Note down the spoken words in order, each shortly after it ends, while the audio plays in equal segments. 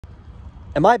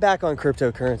Am I back on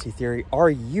cryptocurrency theory? Are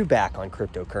you back on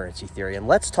cryptocurrency theory? And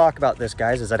let's talk about this,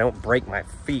 guys, as I don't break my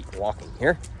feet walking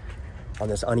here on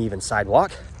this uneven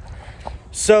sidewalk.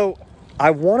 So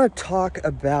I want to talk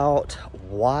about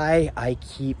why I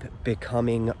keep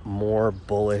becoming more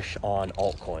bullish on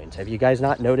altcoins. Have you guys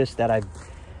not noticed that I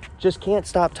just can't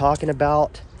stop talking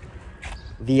about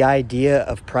the idea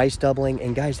of price doubling?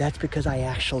 And guys, that's because I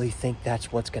actually think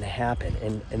that's what's going to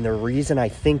happen. And the reason I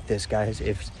think this, guys,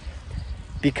 is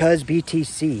because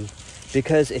BTC,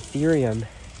 because Ethereum,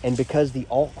 and because the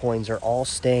altcoins are all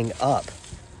staying up.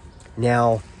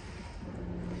 Now,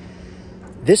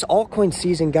 this altcoin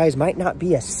season, guys, might not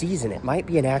be a season. It might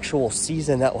be an actual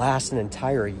season that lasts an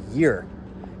entire year.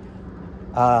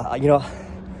 You know,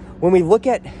 when we look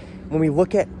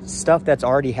at stuff that's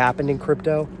already happened in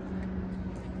crypto,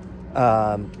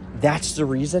 that's the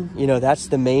reason. You know, that's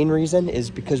the main reason,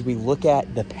 is because we look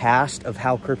at the past of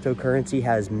how cryptocurrency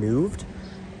has moved.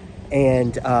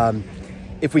 And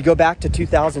if we go back to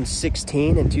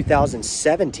 2016 and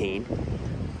 2017,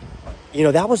 you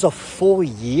know, that was a full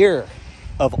year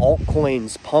of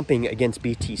altcoins pumping against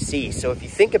BTC. So if you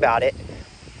think about it,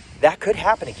 that could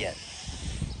happen again.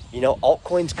 You know,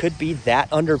 altcoins could be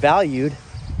that undervalued,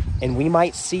 and we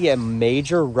might see a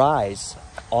major rise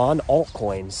on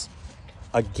altcoins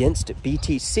against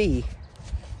BTC.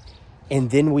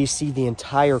 And then we see the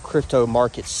entire crypto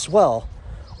market swell,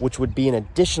 which would be an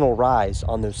additional rise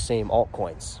on those same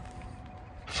altcoins.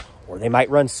 Or they might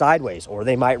run sideways, or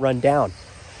they might run down.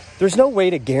 There's no way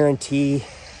to guarantee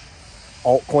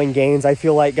altcoin gains, I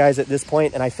feel like, guys, at this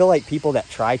point. And I feel like people that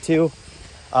try to,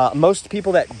 most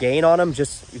people that gain on them,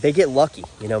 they get lucky.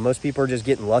 You know, most people are just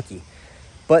getting lucky.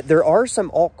 But there are some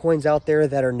altcoins out there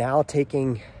that are now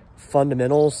taking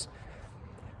fundamentals,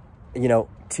 you know,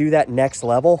 to that next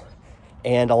level.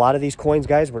 And a lot of these coins,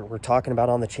 guys, we're talking about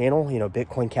on the channel, you know,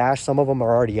 Bitcoin Cash, some of them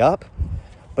are already up.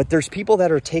 But there's people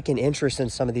that are taking interest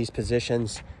in some of these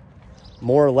positions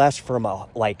more or less from a,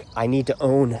 like, I need to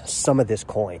own some of this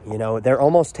coin. You know, they're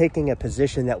almost taking a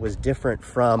position that was different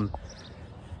from,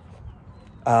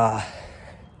 kind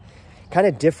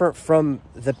of different from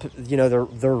the, you know,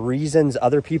 the reasons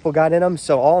other people got in them.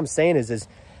 So all I'm saying is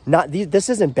not, this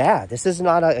isn't bad. This is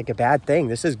not like a bad thing.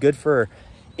 This is good for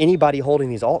anybody holding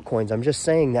these altcoins. I'm just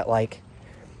saying that, like,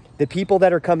 the people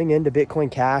that are coming into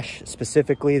Bitcoin Cash,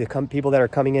 specifically the people that are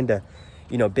coming into,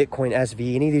 you know, Bitcoin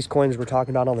SV, any of these coins we're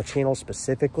talking about on the channel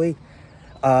specifically,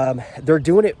 they're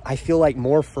doing it, I feel like,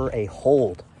 more for a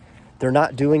hold. They're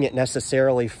not doing it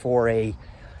necessarily for a,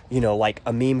 you know, like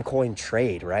a meme coin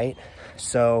trade, right?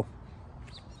 So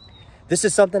this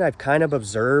is something I've kind of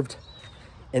observed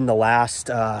in the last,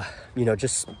 you know,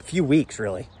 just few weeks,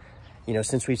 really. You know,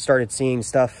 since we started seeing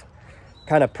stuff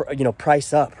kind of, you know,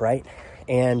 price up, right?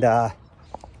 And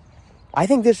I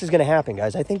think this is going to happen,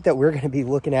 guys. I think that we're going to be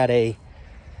looking at a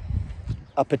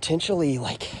potentially,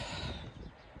 like,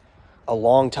 a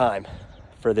long time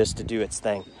for this to do its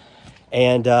thing.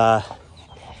 And,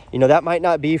 you know, that might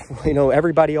not be, you know,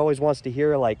 everybody always wants to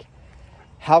hear, like,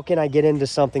 how can I get into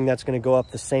something that's going to go up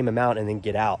the same amount and then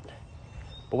get out?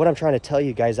 But what I'm trying to tell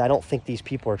you guys, I don't think these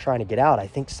people are trying to get out. I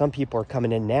think some people are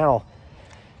coming in now,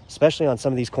 especially on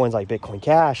some of these coins like Bitcoin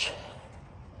Cash,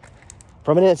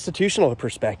 from an institutional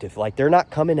perspective. Like, they're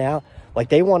not coming out, like,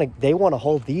 they want to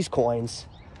hold these coins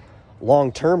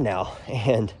long term now.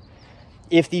 And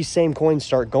if these same coins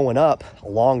start going up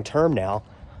long term now,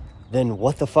 then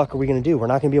what the fuck are we going to do? We're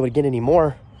not going to be able to get any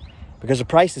more because the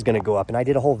price is going to go up. And I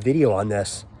did a whole video on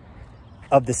this,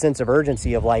 of the sense of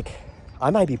urgency of, like, I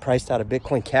might be priced out of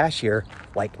Bitcoin Cash here,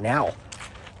 like, now,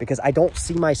 because I don't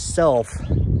see myself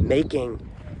making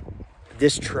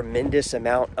this tremendous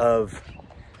amount of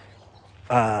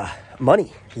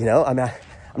money. You know, I'm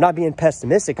not being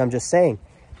pessimistic. I'm just saying,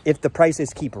 if the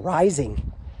prices keep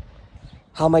rising,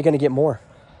 how am I going to get more?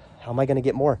 How am I going to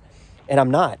get more? And I'm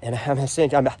not. And I'm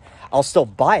saying, I'll still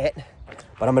buy it,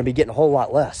 but I'm going to be getting a whole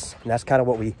lot less. And that's kind of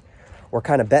what we're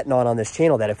kind of betting on this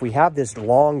channel, that if we have this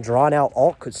long, drawn-out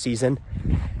alt season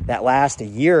that lasts a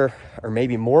year or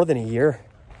maybe more than a year,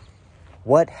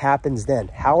 what happens then?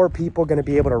 How are people going to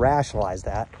be able to rationalize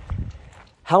that?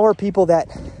 How are people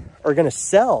that are going to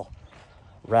sell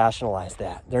rationalize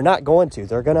that? They're not going to.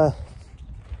 They're going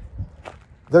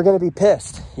to be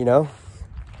pissed, you know?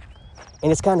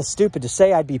 And it's kind of stupid to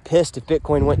say I'd be pissed if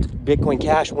Bitcoin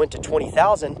Cash went to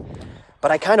 20,000,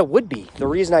 but I kind of would be. The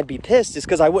reason I'd be pissed is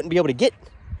because I wouldn't be able to get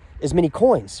as many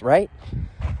coins, right?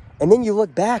 And then you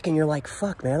look back and you're like,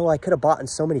 fuck, man, well, I could have bought in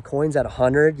so many coins at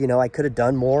 100. You know, I could have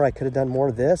done more. I could have done more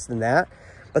of this than that.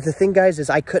 But the thing, guys,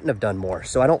 is I couldn't have done more.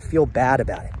 So I don't feel bad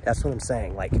about it. That's what I'm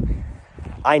saying. Like,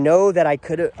 I know that I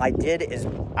did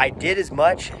as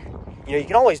much. You know, you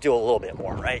can always do a little bit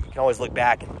more, right? You can always look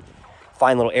back and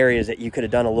find little areas that you could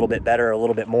have done a little bit better, a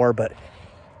little bit more. But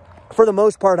for the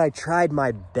most part, I tried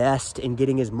my best in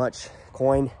getting as much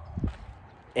coin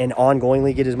and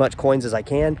ongoingly get as much coins as I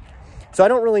can. So I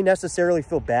don't really necessarily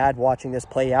feel bad watching this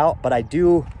play out, but I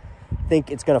do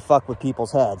think it's going to fuck with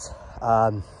people's heads.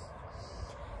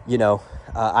 You know,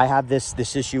 I have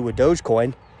this issue with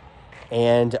Dogecoin,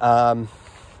 and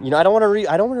you know, I don't want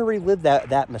to relive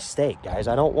that mistake, guys.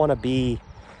 I don't want to be,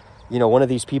 you know, one of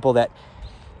these people that,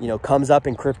 you know, comes up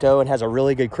in crypto and has a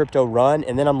really good crypto run,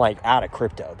 and then I'm like out of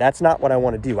crypto. That's not what I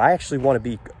want to do. I actually want to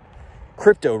be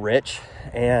crypto rich,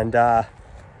 and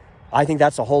I think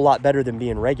that's a whole lot better than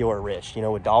being regular rich, you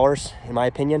know, with dollars, in my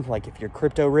opinion. Like, if you're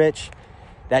crypto rich,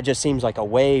 that just seems like a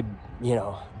way, you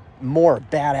know, more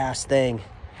badass thing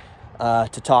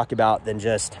to talk about than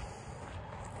just,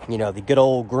 you know, the good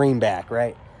old greenback,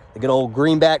 right? The good old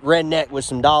greenback redneck with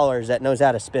some dollars that knows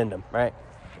how to spend them, right?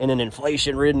 In an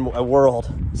inflation-ridden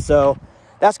world. So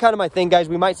that's kind of my thing, guys.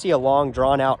 We might see a long,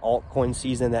 drawn-out altcoin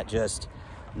season that just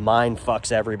mind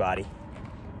fucks everybody.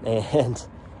 And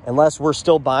unless we're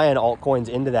still buying altcoins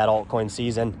into that altcoin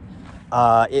season,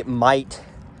 it might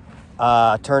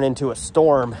turn into a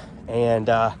storm, and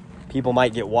people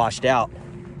might get washed out.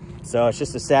 So it's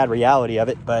just a sad reality of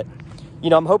it. But, you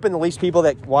know, I'm hoping the least people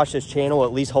that watch this channel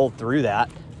at least hold through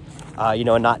that, you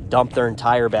know, and not dump their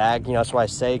entire bag. You know, that's why I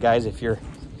say, guys, if you're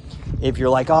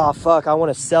like, oh, fuck, I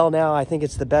want to sell now, I think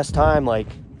it's the best time. Like,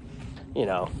 you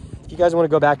know, if you guys want to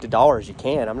go back to dollars, you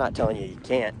can. I'm not telling you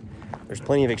can't. There's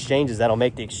plenty of exchanges that'll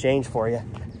make the exchange for you.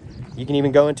 You can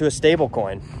even go into a stable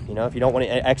coin. You know, if you don't want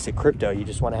to exit crypto, you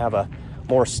just want to have a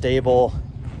more stable,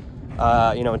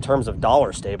 you know, in terms of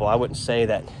dollar stable. I wouldn't say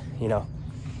that, you know,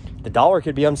 the dollar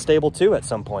could be unstable too at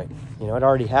some point. You know, it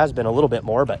already has been a little bit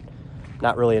more, but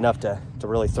not really enough to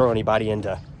really throw anybody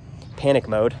into panic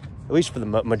mode, at least for the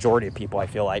majority of people, I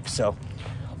feel like. So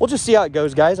we'll just see how it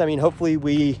goes, guys. I mean,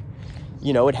 hopefully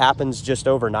you know, it happens just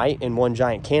overnight in one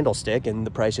giant candlestick and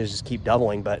the prices just keep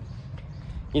doubling. But,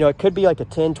 you know, it could be like a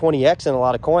 10, 20x in a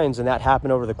lot of coins, and that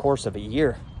happened over the course of a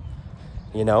year,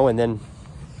 you know, and then,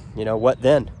 you know, what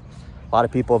then? A lot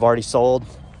of people have already sold.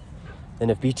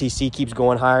 And if BTC keeps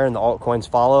going higher and the altcoins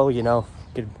follow, you know,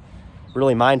 it could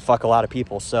really mind fuck a lot of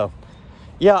people. So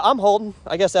yeah, I'm holding.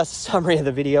 I guess that's the summary of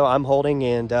the video. I'm holding,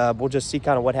 and we'll just see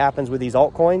kind of what happens with these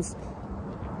altcoins.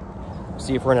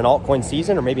 See if we're in an altcoin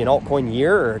season, or maybe an altcoin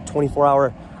year, or a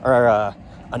 24-hour, or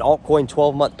an altcoin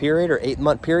 12-month period or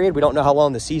 8-month period. We don't know how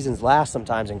long the seasons last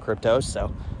sometimes in crypto.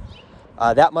 So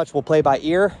that much we'll play by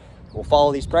ear. We'll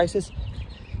follow these prices.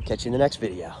 Catch you in the next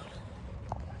video.